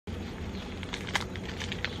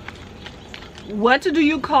What do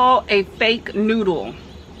you call a fake noodle?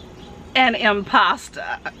 An imposter.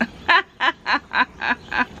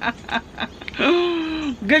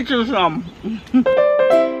 Get you some.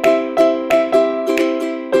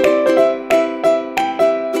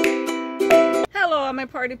 Hello, my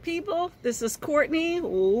party people. This is Courtney.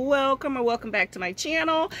 Welcome or welcome back to my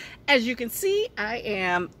channel. As you can see, I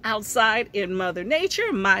am outside in Mother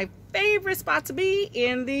Nature, my favorite spot to be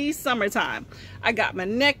in the summertime. I got my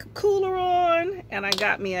neck cooler on and I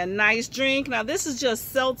got me a nice drink. Now this is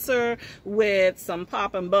just seltzer with some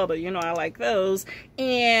pop and bubble, you know I like those,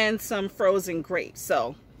 and some frozen grapes.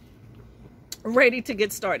 So ready to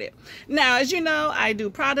get started. Now, as you know, I do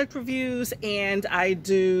product reviews and I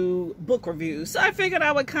do book reviews. So I figured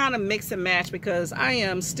I would kind of mix and match because I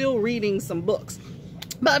am still reading some books.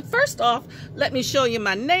 But first off, let me show you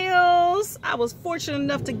my nails. I was fortunate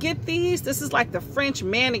enough to get these. This is like the French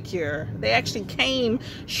manicure. They actually came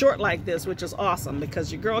short like this, which is awesome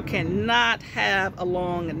because your girl cannot have a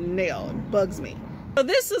long nail. It bugs me. So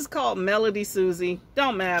this is called Melody Susie.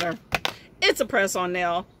 Don't matter. It's a press-on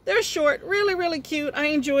nail. They're short, really, really cute. I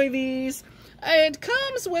enjoy these. It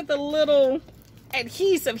comes with a little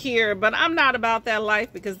adhesive here, but I'm not about that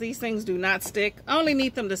life because these things do not stick. I only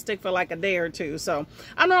need them to stick for like a day or two. So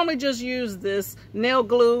I normally just use this nail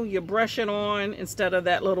glue. You brush it on instead of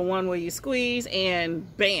that little one where you squeeze,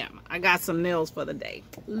 and bam, I got some nails for the day.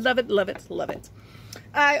 Love it, love it, love it.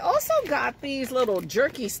 I also got these little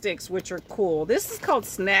jerky sticks, which are cool. This is called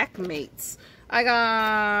Snack Mates. I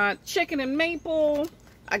got chicken and maple.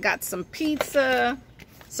 I got some pizza.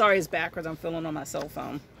 Sorry, it's backwards. I'm filming on my cell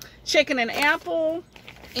phone. Chicken and apple,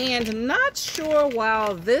 and not sure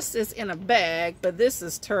why this is in a bag, but this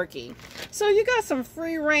is turkey. So you got some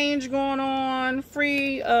free range going on,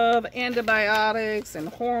 free of antibiotics and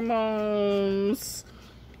hormones.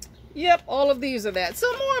 Yep, all of these are that. So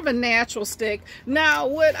more of a natural stick. Now,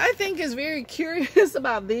 what I think is very curious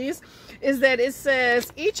about these is that it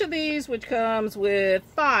says each of these, which comes with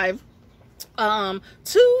 5,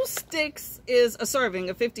 2 sticks is a serving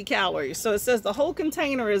of 50 calories. So it says the whole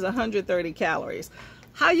container is 130 calories.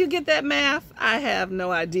 How you get that math, I have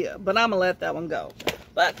no idea, but I'm gonna let that one go.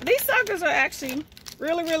 But these suckers are actually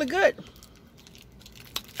really, really good.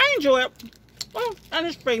 I enjoy it. Well, and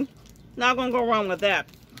it's free. Not gonna go wrong with that.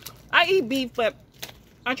 I eat beef, but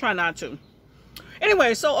I try not to.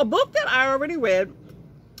 Anyway, so a book that I already read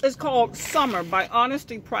is called Summer by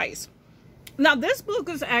Honesty Price. Now this book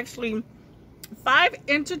is actually 5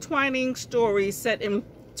 intertwining stories set in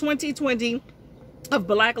 2020 of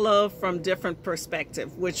Black love from different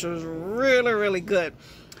perspectives, which was really, really good.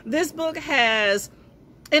 This book has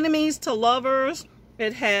enemies to lovers.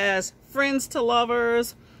 It has friends to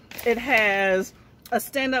lovers. It has a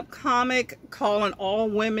stand-up comic calling all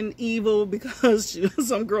women evil because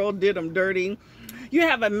some girl did them dirty. You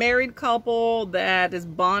have a married couple that is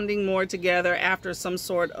bonding more together after some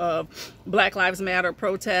sort of Black Lives Matter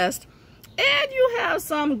protest. And you have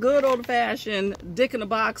some good old-fashioned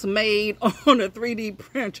dick-in-a-box made on a 3D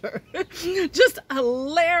printer. Just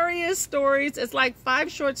hilarious stories. It's like 5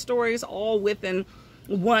 short stories all within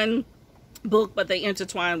one book, but they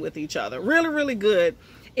intertwine with each other. Really, really good.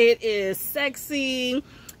 It is sexy,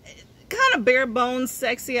 kind of bare bones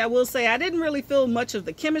sexy. I will say I didn't really feel much of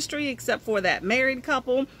the chemistry except for that married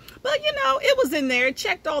couple. But, you know, it was in there. It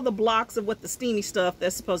checked all the blocks of what the steamy stuff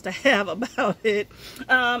that's supposed to have about it.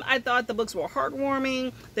 I thought the books were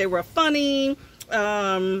heartwarming. They were funny.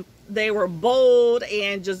 They were bold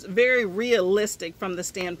and just very realistic from the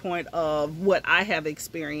standpoint of what I have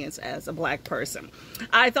experienced as a Black person.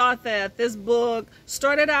 I thought that this book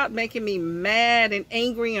started out making me mad and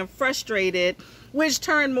angry and frustrated, which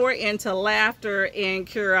turned more into laughter and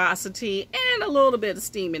curiosity and a little bit of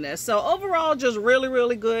steaminess. So overall, just really,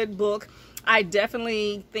 really good book. I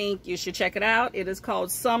definitely think you should check it out. It is called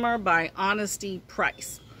Summer by Honesty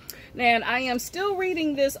Price. And I am still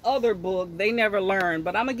reading this other book, They Never Learn,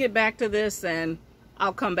 but I'm going to get back to this and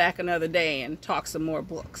I'll come back another day and talk some more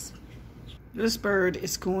books. This bird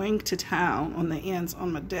is going to town on the ends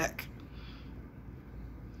on my deck.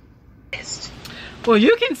 Well,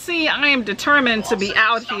 you can see I am determined to be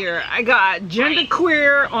out here. I got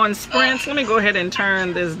genderqueer on sprints. Let me go ahead and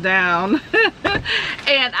turn this down.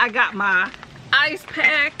 And I got my ice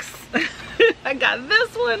packs. I got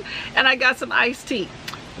this one and I got some iced tea.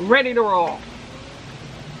 Ready to roll.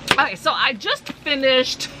 Okay, so I just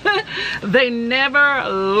finished They Never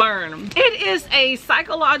Learn. It is a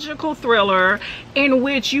psychological thriller in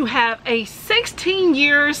which you have a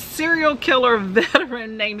 16-year serial killer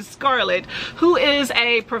veteran named Scarlett, who is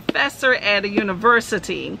a professor at a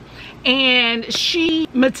university. And she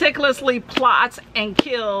meticulously plots and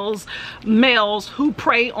kills males who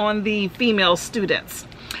prey on the female students.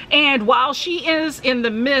 And while she is in the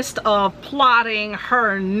midst of plotting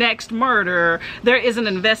her next murder, there is an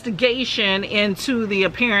investigation into the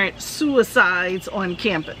apparent suicides on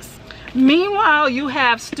campus. Meanwhile, you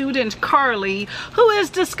have student Carly, who is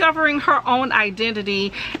discovering her own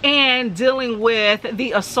identity and dealing with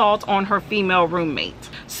the assault on her female roommate.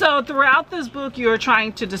 So throughout this book, you're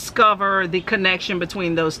trying to discover the connection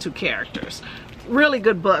between those two characters. Really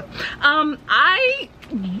good book. I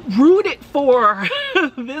rooted for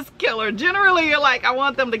this killer. Generally, you're like, I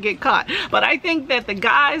want them to get caught, but I think that the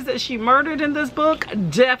guys that she murdered in this book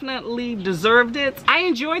definitely deserved it. I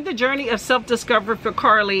enjoyed the journey of self-discovery for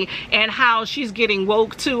Carly and how she's getting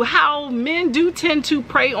woke to how men do tend to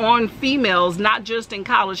prey on females, not just in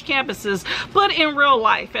college campuses, but in real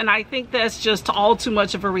life. And I think that's just all too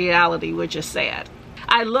much of a reality, which is sad.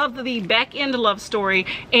 I love the back end love story,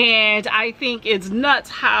 and I think it's nuts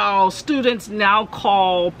how students now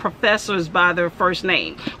call professors by their first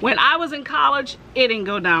name. When I was in college, it didn't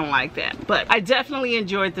go down like that, but I definitely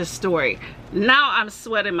enjoyed this story. Now I'm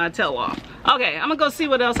sweating my tail off. Okay, I'm gonna go see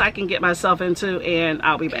what else I can get myself into, and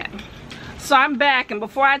I'll be back. So I'm back, and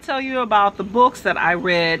before I tell you about the books that I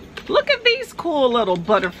read, look at these cool little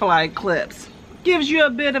butterfly clips. Gives you a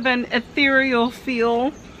bit of an ethereal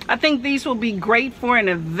feel. I think these will be great for an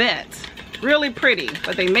event. Really pretty,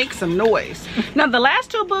 but they make some noise. Now, the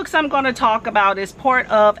last two books I'm going to talk about is part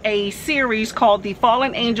of a series called the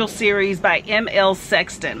Fallen Angel series by M.L.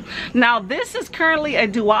 Sexton. Now, this is currently a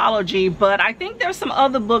duology, but I think there's some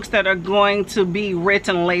other books that are going to be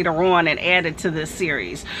written later on and added to this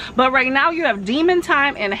series. But right now you have Demon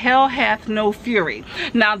Time and Hell Hath No Fury.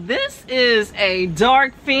 Now, this is a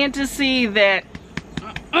dark fantasy that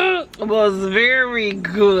was very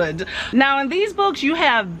good. Now, in these books, you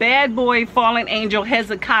have bad boy fallen angel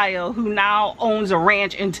Hezekiah, who now owns a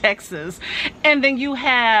ranch in Texas. And then you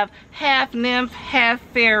have half nymph, half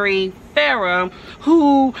fairy Farah,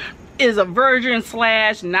 who is a virgin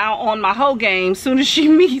slash now on my whole game soon as she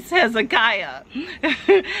meets Hezekiah.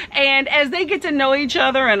 And as they get to know each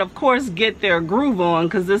other and of course get their groove on,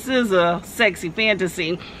 because this is a sexy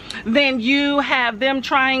fantasy, then you have them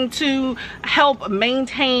trying to help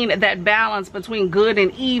maintain that balance between good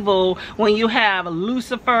and evil when you have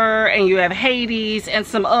Lucifer and you have Hades and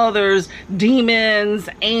some others, demons,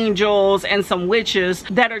 angels, and some witches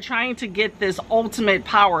that are trying to get this ultimate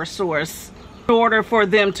power source in order for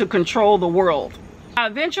them to control the world.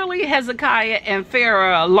 Eventually, Hezekiah and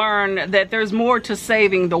Farah learn that there's more to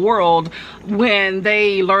saving the world when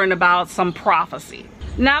they learn about some prophecy.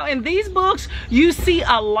 Now, in these books, you see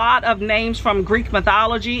a lot of names from Greek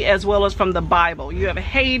mythology as well as from the Bible. You have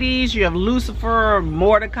Hades, you have Lucifer,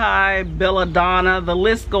 Mordecai, Belladonna, the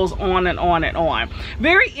list goes on and on and on.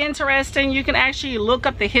 Very interesting. You can actually look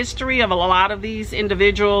up the history of a lot of these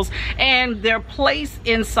individuals, and their place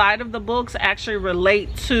inside of the books actually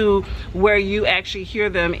relate to where you actually hear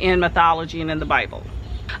them in mythology and in the Bible.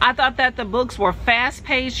 I thought that the books were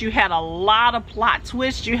fast-paced. You had a lot of plot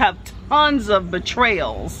twists. You have tons of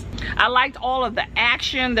betrayals. I liked all of the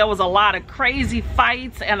action. There was a lot of crazy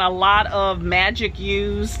fights and a lot of magic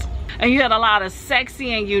used. And you had a lot of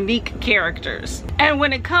sexy and unique characters. And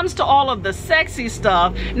when it comes to all of the sexy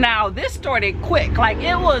stuff, now this started quick. Like,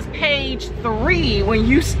 it was page 3 when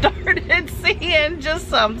you started seeing just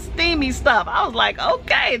some steamy stuff. I was like,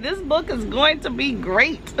 okay, this book is going to be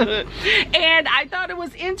great. And I thought it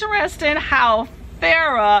was interesting how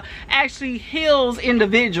Farah actually heals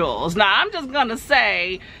individuals. Now, I'm just gonna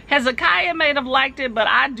say Hezekiah may have liked it, but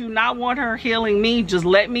I do not want her healing me. Just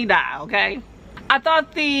let me die, okay? I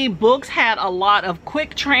thought the books had a lot of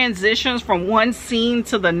quick transitions from one scene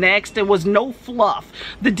to the next. There was no fluff.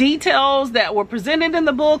 The details that were presented in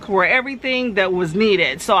the book were everything that was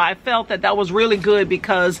needed. So I felt that that was really good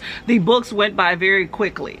because the books went by very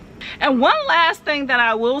quickly. And one last thing that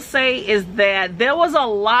I will say is that there was a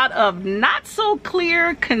lot of not so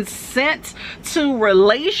clear consent to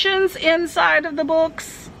relations inside of the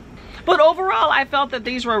books. But overall, I felt that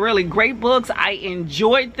these were really great books. I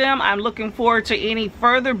enjoyed them. I'm looking forward to any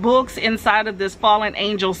further books inside of this Fallen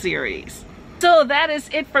Angel series. So that is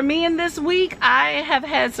it for me in this week. I have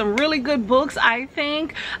had some really good books, I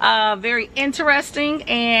think, very interesting,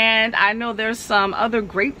 and I know there's some other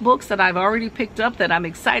great books that I've already picked up that I'm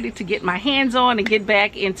excited to get my hands on and get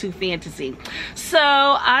back into fantasy. So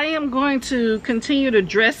I am going to continue to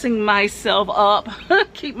dressing myself up,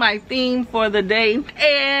 keep my theme for the day,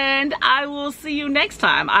 and I will see you next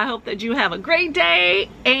time. I hope that you have a great day,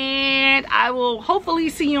 and I will hopefully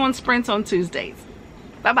see you on Sprints on Tuesdays.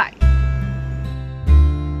 Bye-bye.